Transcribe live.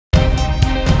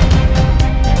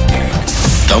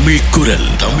தமிழ் குரல்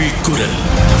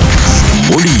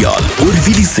மொழியால் ஒரு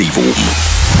விதி செய்வோம்.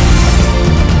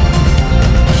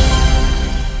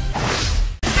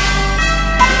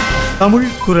 தமிழ்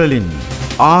குரலின்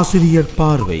ஆசிரியர்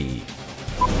பார்வை.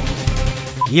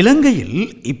 இலங்கையில்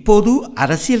இப்போது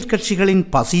அரசியல் கட்சிகளின்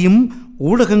பசியும்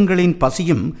ஊடகங்களின்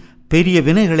பசியும் பெரிய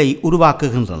வினைகளை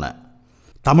உருவாக்குகின்றன.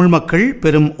 தமிழ் மக்கள்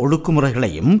பெரும்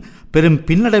ஒடுக்குமுறைகளையும் பெரும்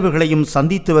பின்னடைவுகளையும்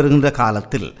சந்தித்து வருகின்ற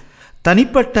காலத்தில்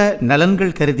தனிப்பட்ட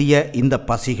நலன்கள் கருதிய இந்த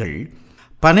பசிகள்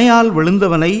பனையால்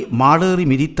விழுந்தவனை மாடேறி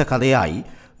மிதித்த கதையாய்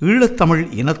ஈழத்தமிழ்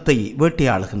இனத்தை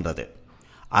வேட்டையாடுகின்றது.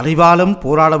 அறிவாலும்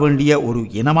போராட வேண்டிய ஒரு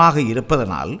இனமாக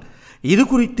இருப்பதனால் இது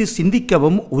குறித்து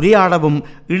சிந்திக்கவும் உரையாடவும்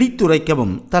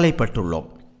இடித்துரைக்கவும் தலைப்பட்டுள்ளோம்.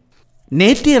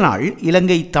 நேற்றைய நாள்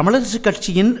இலங்கை தமிழரசு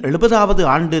கட்சியின் 70வது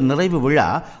ஆண்டு நிறைவு விழா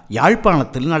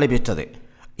யாழ்ப்பாணத்தில் நடைபெற்றது.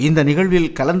 இந்த நிகழ்வில்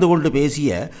கலந்து கொண்டு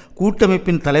பேசிய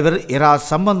கூட்டமைப்பின் தலைவர் இரா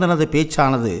சம்பந்தனது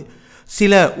பேச்சானது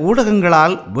சில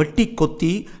ஊடகங்களால் வெட்டி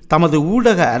கொத்தி தமது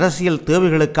ஊடக அரசியல்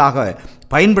தேவைகளுக்காக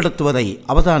பயன்படுத்துவதை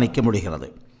அவதானிக்க முடிகிறது.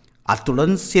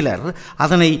 அத்துடன் சிலர்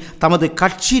அதனை தமது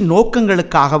கட்சி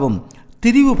நோக்கங்களுக்காகவும்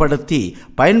திரிவுபடுத்தி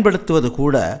பயன்படுத்துவது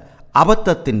கூட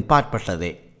அபத்தத்தின்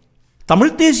பாற்பட்டதே.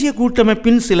 தமிழ்த் தேசிய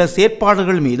கூட்டமைப்பின் சில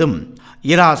செயற்பாடுகள் மீதும்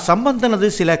இரா சம்பந்தனது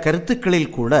சில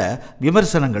கருத்துக்களில் கூட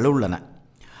விமர்சனங்கள் உள்ளன.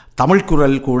 தமிழ்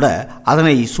குரல் கூட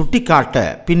அதனை சுட்டிக்காட்ட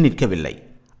பின்னிற்கவில்லை.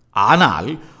 ஆனால்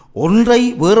ஒன்றை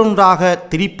வேறொன்றாக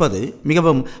திரிப்பது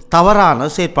மிகவும் தவறான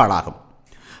செயற்பாடாகும்.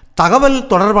 தகவல்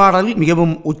தொடர்பாடல்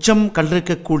மிகவும் உச்சம்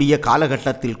கண்டிருக்கக்கூடிய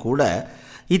காலகட்டத்தில் கூட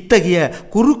இத்தகைய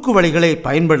குறுக்கு வழிகளை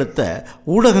பயன்படுத்த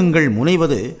ஊடகங்கள்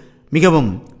முனைவது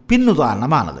மிகவும்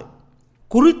பின்னுதாரணமானது.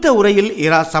 குறித்த உரையில்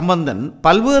இரா சம்பந்தன்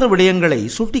பல்வேறு விடயங்களை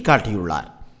சுட்டிக்காட்டியுள்ளார்.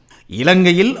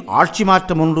 இலங்கையில் ஆட்சி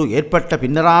மாற்றம் ஒன்று ஏற்பட்ட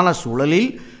பின்னரான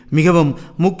சூழலில் மிகவும்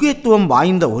முக்கியத்துவம்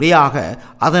வாய்ந்த உரையாக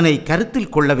அதனை கருத்தில்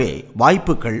கொள்ளவே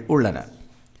வாய்ப்புகள் உள்ளன.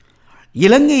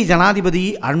 இலங்கை ஜனாதிபதி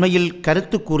அண்மையில்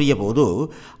கருத்து கூறிய போது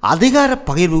அதிகார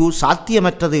பகிர்வு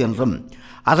சாத்தியமற்றது என்றும்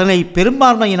அதனை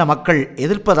பெரும்பான்மையின மக்கள்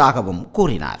எதிர்ப்பதாகவும்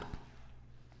கூறினார்.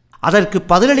 அதற்கு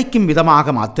பதிலளிக்கும்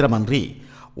விதமாக மாத்திரமன்றி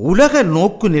உலக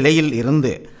நோக்கு நிலையில்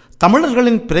இருந்து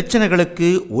தமிழர்களின் பிரச்சனைகளுக்கு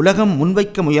உலகம்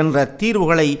முன்வைக்க முயன்ற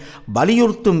தீர்வுகளை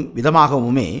வலியுறுத்தும்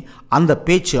விதமாகவுமே அந்த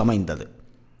பேச்சு அமைந்தது.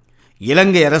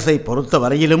 இலங்கை அரசை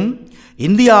பொறுத்தவரையிலும்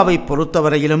இந்தியாவை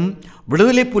பொறுத்தவரையிலும்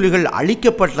விடுதலை புலிகள்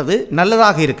அழிக்கப்பட்டது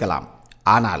நல்லதாக இருக்கலாம்.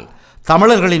 ஆனால்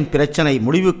தமிழர்களின் பிரச்சனை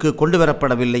முடிவுக்கு கொண்டு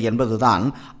வரப்படவில்லை என்பதுதான்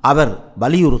அவர்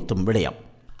வலியுறுத்தும் விடயம்.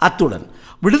 அத்துடன்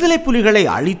விடுதலை புலிகளை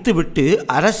அழித்துவிட்டு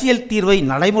அரசியல் தீர்வை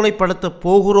நடைமுறைப்படுத்தப்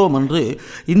போகிறோம் என்று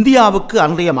இந்தியாவுக்கு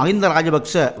அன்றைய மஹிந்த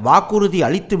ராஜபக்ச வாக்குறுதி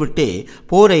அளித்துவிட்டே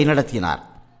போரை நடத்தினார்.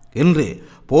 இன்று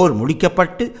போர்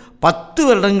முடிக்கப்பட்டு 10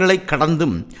 வருடங்களை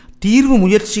கடந்தும் தீர்வு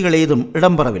முயற்சிகள் ஏதும்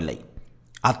இடம்பெறவில்லை.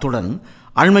 அத்துடன்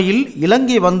அண்மையில்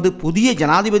இலங்கை வந்து புதிய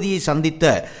ஜனாதிபதியை சந்தித்த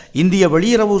இந்திய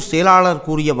வெளியுறவு செயலாளர்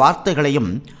கூறிய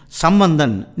வார்த்தைகளையும்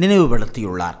சம்பந்தன்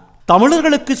நினைவுபடுத்தியுள்ளார்.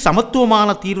 தமிழர்களுக்கு சமத்துவமான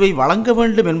தீர்வை வழங்க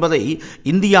வேண்டும் என்பதை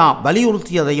இந்தியா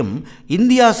வலியுறுத்தியதையும்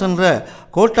இந்தியா சென்ற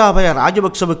கோட்டாபய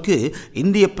ராஜபக்சவுக்கு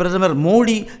இந்திய பிரதமர்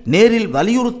மோடி நேரில்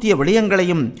வலியுறுத்திய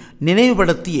விடயங்களையும்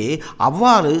நினைவுபடுத்தியே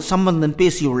அவ்வாறு சம்பந்தன்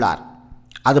பேசியுள்ளார்.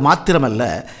 அது மாத்திரமல்ல,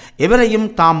 எவரையும்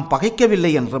தாம்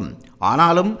பகைக்கவில்லை என்றும்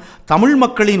ஆனாலும் தமிழ்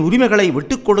மக்களின் உரிமைகளை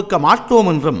விட்டுக் கொடுக்க மாட்டோம்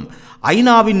என்றும்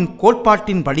ஐநாவின்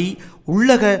கோட்பாட்டின்படி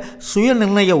உள்ளக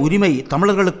சுயநிர்ணய உரிமை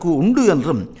தமிழர்களுக்கு உண்டு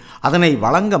என்றும் அதனை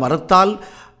வழங்க மறுத்தால்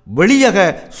வெளியக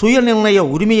சுயநிர்ணய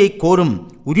உரிமையை கோரும்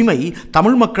உரிமை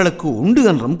தமிழ் மக்களுக்கு உண்டு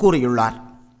என்றும் கூறியுள்ளார்.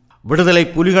 விடுதலை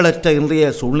புலிகளற்ற இன்றைய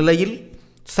சூழ்நிலையில்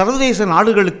சர்வதேச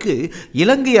நாடுகளுக்கு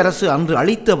இலங்கை அரசு அன்று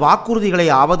அளித்த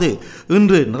வாக்குறுதிகளையாவது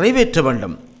இன்று நிறைவேற்ற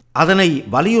வேண்டும். அதனை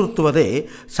வலியுறுத்துவதே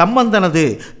சம்பந்தனது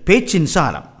பேச்சின்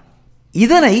சாரம்.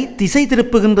 இதனை திசை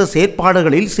திருப்புகின்ற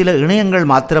செயற்பாடுகளில் சில இணையங்கள்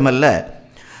மாத்திரமல்ல,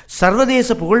 சர்வதேச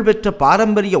புகழ்பெற்ற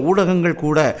பாரம்பரிய ஊடகங்கள்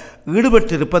கூட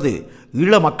ஈடுபட்டிருப்பது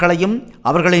ஈழ மக்களையும்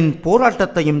அவர்களின்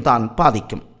போராட்டத்தையும் தான்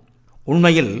பாதிக்கும்.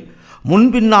 உண்மையில்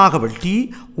முன்பின்னாக வெட்டி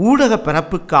ஊடக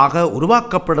பரப்புக்காக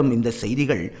உருவாக்கப்படும் இந்த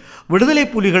செய்திகள் விடுதலை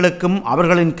புலிகளுக்கும்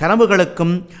அவர்களின்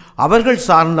கனவுகளுக்கும் அவர்கள்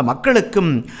சார்ந்த மக்களுக்கும்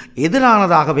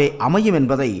எதிரானதாகவே அமையும்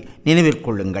என்பதை நினைவில்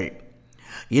கொள்ளுங்கள்.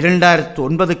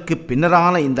 2009க்கு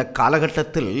பின்னரான இந்த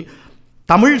காலகட்டத்தில்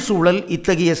தமிழ் சூழல்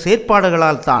இத்தகைய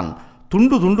செயற்பாடுகளால் தான்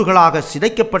துண்டு துண்டுகளாக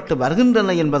சிதைக்கப்பட்டு வருகின்றன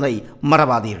என்பதை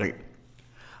மறவாதீர்கள்.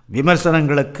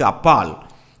 விமர்சனங்களுக்கு அப்பால்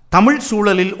தமிழ்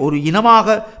சூழலில் ஒரு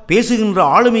இனமாக பேசுகின்ற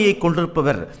ஆளுமையை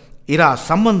கொண்டிருப்பவர் இரா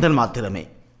சம்பந்தன் மாத்திரமே.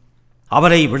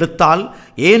 அவரை விடுத்தால்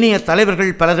ஏனைய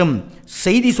தலைவர்கள் பலரும்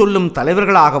செய்தி சொல்லும்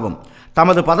தலைவர்களாகவும்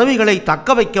தமது பதவிகளை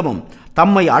தக்க வைக்கவும்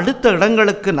தம்மை அடுத்த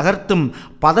இடங்களுக்கு நகர்த்தும்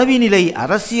பதவி நிலை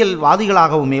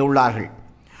அரசியல்வாதிகளாகவுமே உள்ளார்கள்.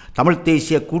 தமிழ்த்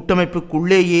தேசிய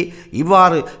கூட்டமைப்புக்குள்ளேயே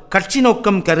இவ்வாறு கட்சி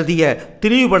நோக்கம் கருதிய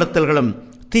திரிவுபடுத்தல்களும்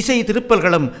திசை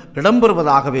திருப்பல்களும்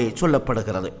இடம்பெறுவதாகவே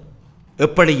சொல்லப்படுகிறது.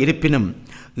 எப்படி இருப்பினும்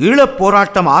ஈழப்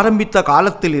போராட்டம் ஆரம்பித்த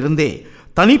காலத்தில் இருந்தே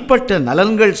தனிப்பட்ட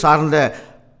நலன்கள் சார்ந்த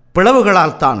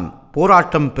பிளவுகளால் தான்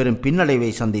போராட்டம் பெரும்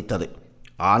பின்னடைவை சந்தித்தது.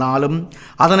 ஆனாலும்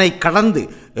அதனை கடந்து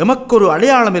எமக்கொரு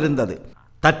அடையாளம் இருந்தது.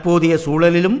 தற்போதைய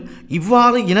சூழலிலும்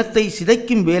இவ்வாறு இனத்தை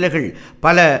சிதைக்கும் வேலைகள்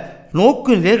பல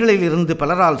நோக்கு நிலைகளில் இருந்து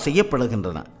பலரால்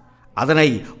செய்யப்படுகின்றன. அதனை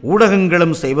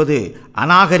ஊடகங்களும் செய்வது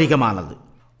அநாகரிகமானது.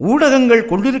 ஊடகங்கள்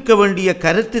கொண்டிருக்க வேண்டிய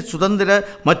கருத்து சுதந்திர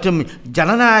மற்றும்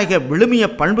ஜனநாயக விழுமிய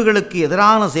பண்புகளுக்கு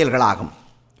எதிரான செயல்களாகும்.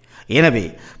 எனவே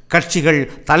கட்சிகள்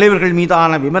தலைவர்கள்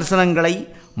மீதான விமர்சனங்களை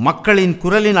மக்களின்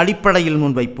குரலின் அடிப்படையில்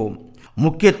முன்வைப்போம்.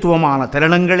 முக்கியத்துவமான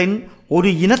தருணங்களின் ஒரு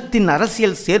இனத்தின்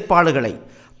அரசியல் செயற்பாடுகளை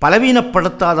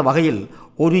பலவீனப்படுத்தாத வகையில்,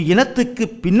 ஒரு இனத்துக்கு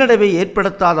பின்னடைவை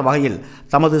ஏற்படுத்தாத வகையில்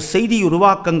தமது செய்தி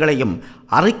உருவாக்கங்களையும்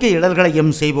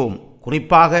அறிக்கையிடல்களையும் செய்வோம்.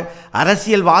 குறிப்பாக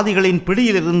அரசியல்வாதிகளின்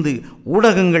பிடியிலிருந்து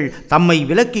ஊடகங்கள் தம்மை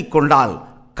விலக்கிக் கொண்டால்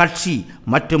கட்சி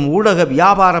மற்றும் ஊடக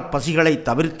வியாபார பசிகளை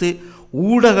தவிர்த்து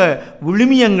ஊடக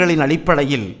விழுமியங்களின்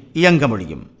அடிப்படையில் இயங்க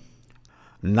முடியும்.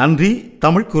 நன்றி.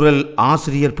 தமிழ்குரல்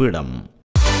ஆசிரியர் பீடம்.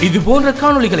 இது போன்ற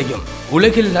காணொளிகளையும்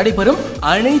உலகில் நடைபெறும்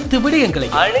அனைத்து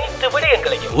விடயங்களையும்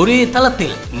ஒரே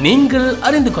தளத்தில் நீங்கள்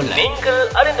அறிந்து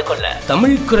கொள்ள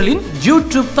தமிழ்குரலின்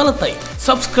யூடியூப் தளத்தை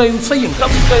சப்ஸ்கிரைப்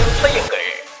செய்யுங்கள்.